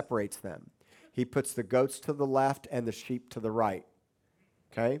 and he separates them. He puts the goats to the left and the sheep to the right.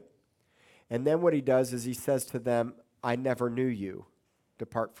 Okay? And then what he does is he says to them, I never knew you.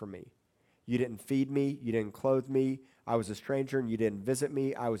 Depart from me. You didn't feed me. You didn't clothe me. I was a stranger and you didn't visit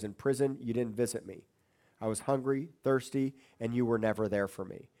me. I was in prison. You didn't visit me. I was hungry, thirsty, and you were never there for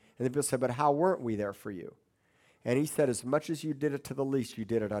me. And then people said, but how weren't we there for you? And he said, as much as you did it to the least, you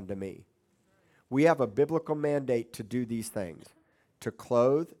did it unto me. We have a biblical mandate to do these things, to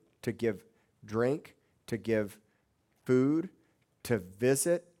clothe, to give drink, to give food, to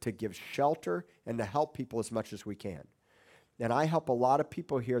visit, to give shelter, and to help people as much as we can. And I help a lot of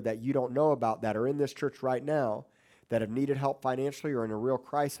people here that you don't know about that are in this church right now that have needed help financially or in a real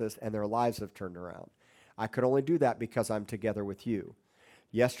crisis, and their lives have turned around. I could only do that because I'm together with you.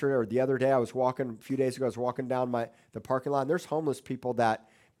 Yesterday or the other day, a few days ago, I was walking down the parking lot, and there's homeless people that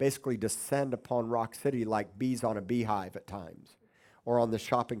basically descend upon Rock City like bees on a beehive at times, or on the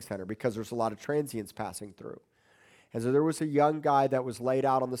shopping center, because there's a lot of transients passing through. And so there was a young guy that was laid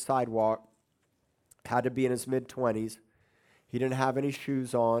out on the sidewalk, had to be in his mid-20s. He didn't have any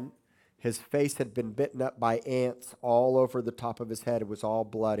shoes on. His face had been bitten up by ants all over the top of his head. It was all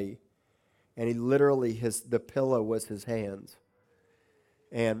bloody. And he literally, the pillow was his hands.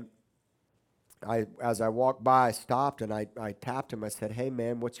 And as I walked by, I stopped and I tapped him. I said, hey,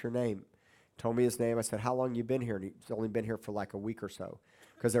 man, what's your name? He told me his name. I said, how long you been here? And he's only been here for like a week or so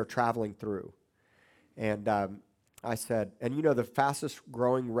because they're traveling through. And I said, and you know, the fastest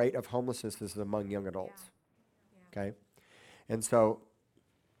growing rate of homelessness is among young adults. Yeah. Okay? And so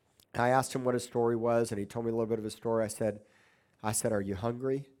I asked him what his story was, and he told me a little bit of his story. I said, are you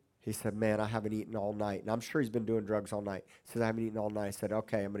hungry? He said, man, I haven't eaten all night. And I'm sure he's been doing drugs all night. He said, I haven't eaten all night. I said,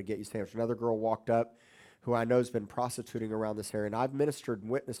 okay, I'm going to get you a sandwich. Another girl walked up who I know has been prostituting around this area, and I've ministered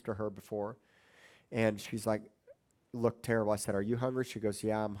and witnessed to her before. And she's like, looked terrible. I said, are you hungry? She goes,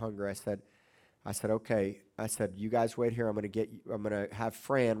 yeah, I'm hungry. I said, okay. I said, you guys wait here. I'm going to have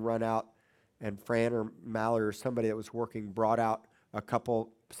Fran run out, and Fran or Mallory or somebody that was working brought out a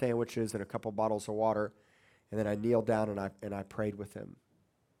couple sandwiches and a couple bottles of water. And then I kneeled down and I prayed with him.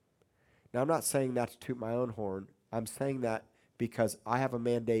 Now, I'm not saying that to toot my own horn. I'm saying that because I have a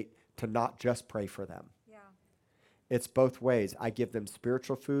mandate to not just pray for them. Yeah. It's both ways. I give them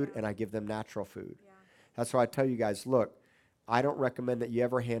spiritual food and I give them natural food. Yeah. That's why I tell you guys, look, I don't recommend that you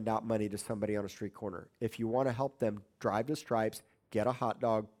ever hand out money to somebody on a street corner. If you want to help them, drive to Stripes, get a hot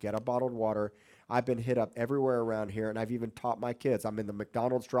dog, get a bottled water. I've been hit up everywhere around here, and I've even taught my kids. I'm in the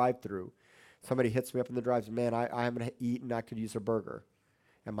McDonald's drive-thru. Somebody hits me up in the drive, man, I haven't eaten, I could use a burger.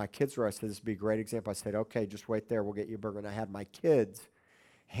 And my kids were, I said, this would be a great example. I said, okay, just wait there, we'll get you a burger. And I had my kids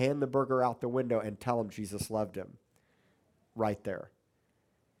hand the burger out the window and tell them Jesus loved him right there.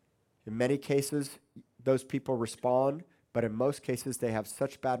 In many cases, those people respond, but in most cases, they have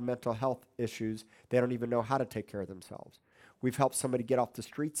such bad mental health issues, they don't even know how to take care of themselves. We've helped somebody get off the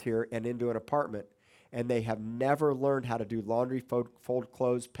streets here and into an apartment, and they have never learned how to do laundry, fold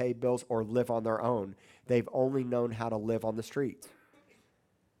clothes, pay bills, or live on their own. They've only known how to live on the streets.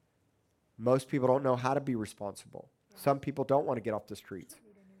 Most people don't know how to be responsible. Some people don't want to get off the streets.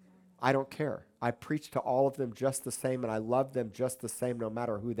 I don't care. I preach to all of them just the same, and I love them just the same no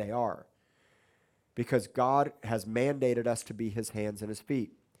matter who they are. Because God has mandated us to be his hands and his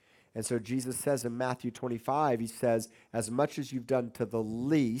feet. And so Jesus says in Matthew 25, he says, as much as you've done to the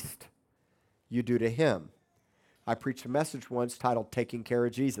least, you do to him. I preached a message once titled Taking Care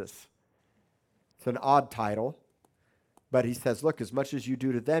of Jesus. It's an odd title. But he says, look, as much as you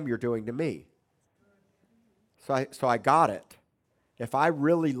do to them, you're doing to me. So I got it. If I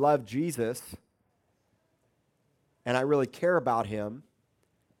really love Jesus and I really care about him,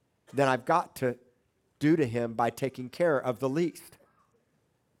 then I've got to do to him by taking care of the least.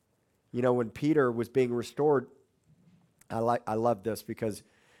 You know, when Peter was being restored, I love this because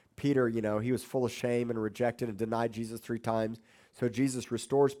Peter, you know, he was full of shame and rejected and denied Jesus 3 times. So Jesus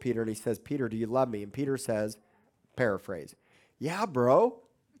restores Peter and he says, Peter, do you love me? And Peter says, paraphrase, yeah, bro,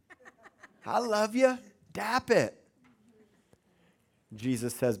 I love you. Dap it.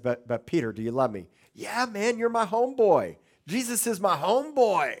 Jesus says, but Peter, do you love me? Yeah, man, you're my homeboy. Jesus is my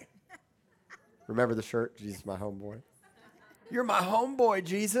homeboy. Remember the shirt? Jesus is my homeboy. You're my homeboy,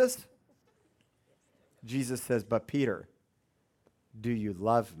 Jesus. Jesus says, but Peter, do you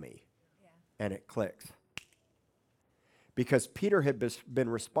love me? Yeah. And it clicks. Because Peter had been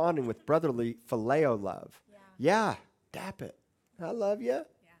responding with brotherly phileo love. Yeah. Yeah, dap it. I love you.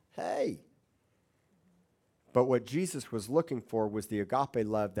 Hey. But what Jesus was looking for was the agape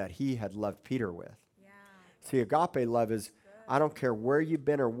love that he had loved Peter with. See, agape love is, I don't care where you've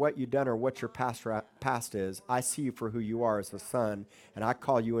been or what you've done or what your past is. I see you for who you are as a son, and I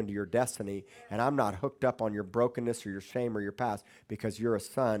call you into your destiny, and I'm not hooked up on your brokenness or your shame or your past because you're a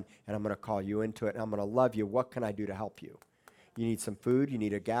son, and I'm going to call you into it, and I'm going to love you. What can I do to help you? You need some food, you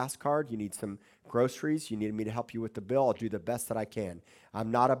need a gas card, you need some groceries, you need me to help you with the bill. I'll do the best that I can.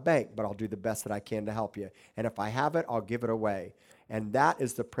 I'm not a bank, but I'll do the best that I can to help you. And if I have it, I'll give it away. And that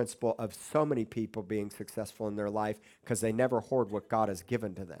is the principle of so many people being successful in their life because they never hoard what God has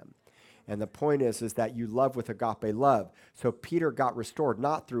given to them. And the point is that you love with agape love. So Peter got restored,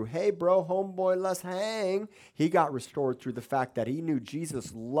 not through, hey, bro, homeboy, let's hang. He got restored through the fact that he knew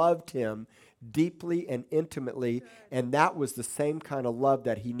Jesus loved him deeply and intimately, and that was the same kind of love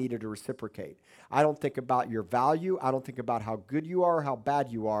that he needed to reciprocate. I don't think about your value. I don't think about how good you are, how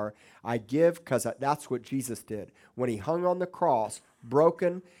bad you are. I give because that's what Jesus did. When he hung on the cross,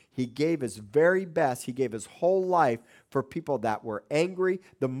 broken, he gave his very best. He gave his whole life for people that were angry.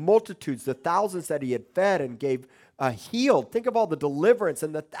 The multitudes, the thousands that he had fed and gave healed. Think of all the deliverance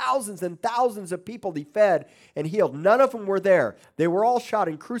and the thousands of people he fed and healed. None of them were there. They were all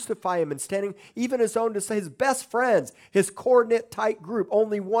shouting, crucify him, and standing, even his own, to say his best friends, his core-knit tight group.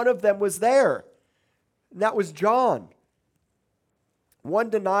 Only one of them was there. And that was John. One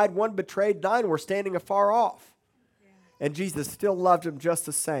denied, one betrayed, 9 were standing afar off. And Jesus still loved him just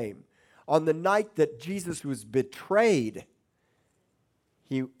the same. On the night that Jesus was betrayed,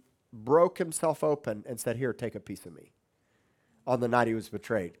 he broke himself open and said, here, take a piece of me. On the night he was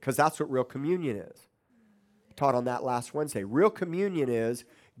betrayed. Because that's what real communion is. Taught on that last Wednesday. Real communion is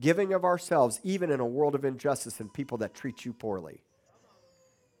giving of ourselves even in a world of injustice and people that treat you poorly.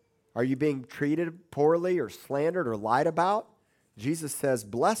 Are you being treated poorly or slandered or lied about? Jesus says,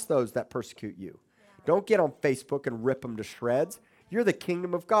 bless those that persecute you. Don't get on Facebook and rip them to shreds. You're the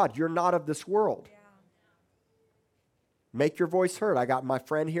kingdom of God. You're not of this world. Make your voice heard. I got my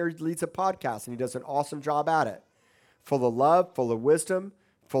friend here who leads a podcast, and he does an awesome job at it. Full of love, full of wisdom,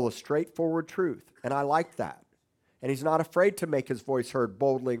 full of straightforward truth. And I like that. And he's not afraid to make his voice heard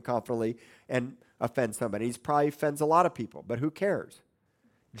boldly and confidently and offend somebody. He probably offends a lot of people, but who cares?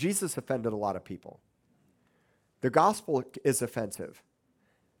 Jesus offended a lot of people. The gospel is offensive.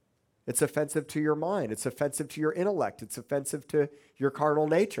 It's offensive to your mind. It's offensive to your intellect. It's offensive to your carnal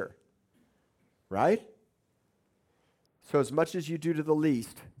nature. Right? So as much as you do to the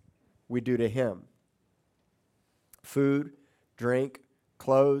least, we do to him. Food, drink,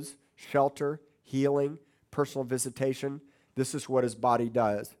 clothes, shelter, healing, personal visitation. This is what his body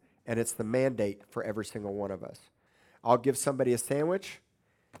does. And it's the mandate for every single one of us. I'll give somebody a sandwich,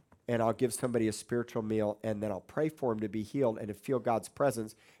 and I'll give somebody a spiritual meal, and then I'll pray for them to be healed and to feel God's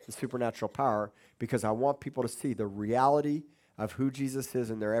presence and supernatural power, because I want people to see the reality of who Jesus is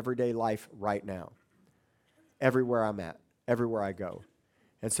in their everyday life right now. Everywhere I'm at, everywhere I go.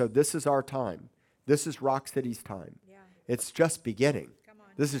 And so this is our time. This is Rock City's time. Yeah. It's just beginning.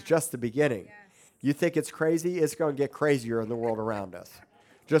 This is just the beginning. Yes. You think it's crazy? It's going to get crazier in the world around us.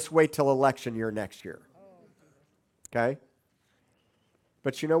 Just wait till election year next year. Okay?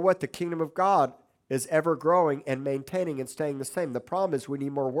 But you know what? The kingdom of God is ever growing and maintaining and staying the same. The problem is we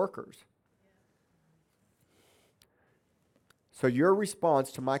need more workers. So your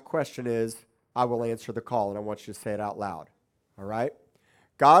response to my question is, I will answer the call, and I want you to say it out loud. All right?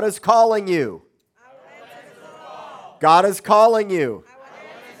 God is calling you. God is calling you.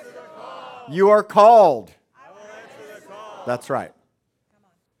 You are called. That's right.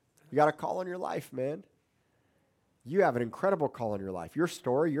 You got a call on your life, man. You have an incredible call in your life. Your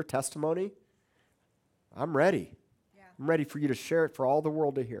story, your testimony, I'm ready. Yeah. I'm ready for you to share it for all the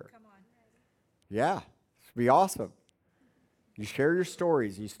world to hear. Come on. Yeah, it'd be awesome. You share your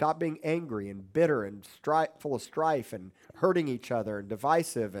stories, and you stop being angry and bitter and full of strife and hurting each other and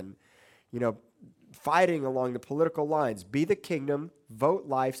divisive and, fighting along the political lines. Be the kingdom, vote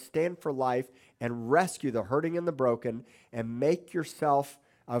life, stand for life, and rescue the hurting and the broken, and make yourself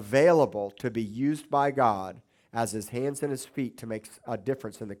available to be used by God as his hands and his feet to make a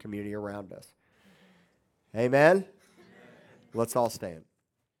difference in the community around us. Amen? Let's all stand.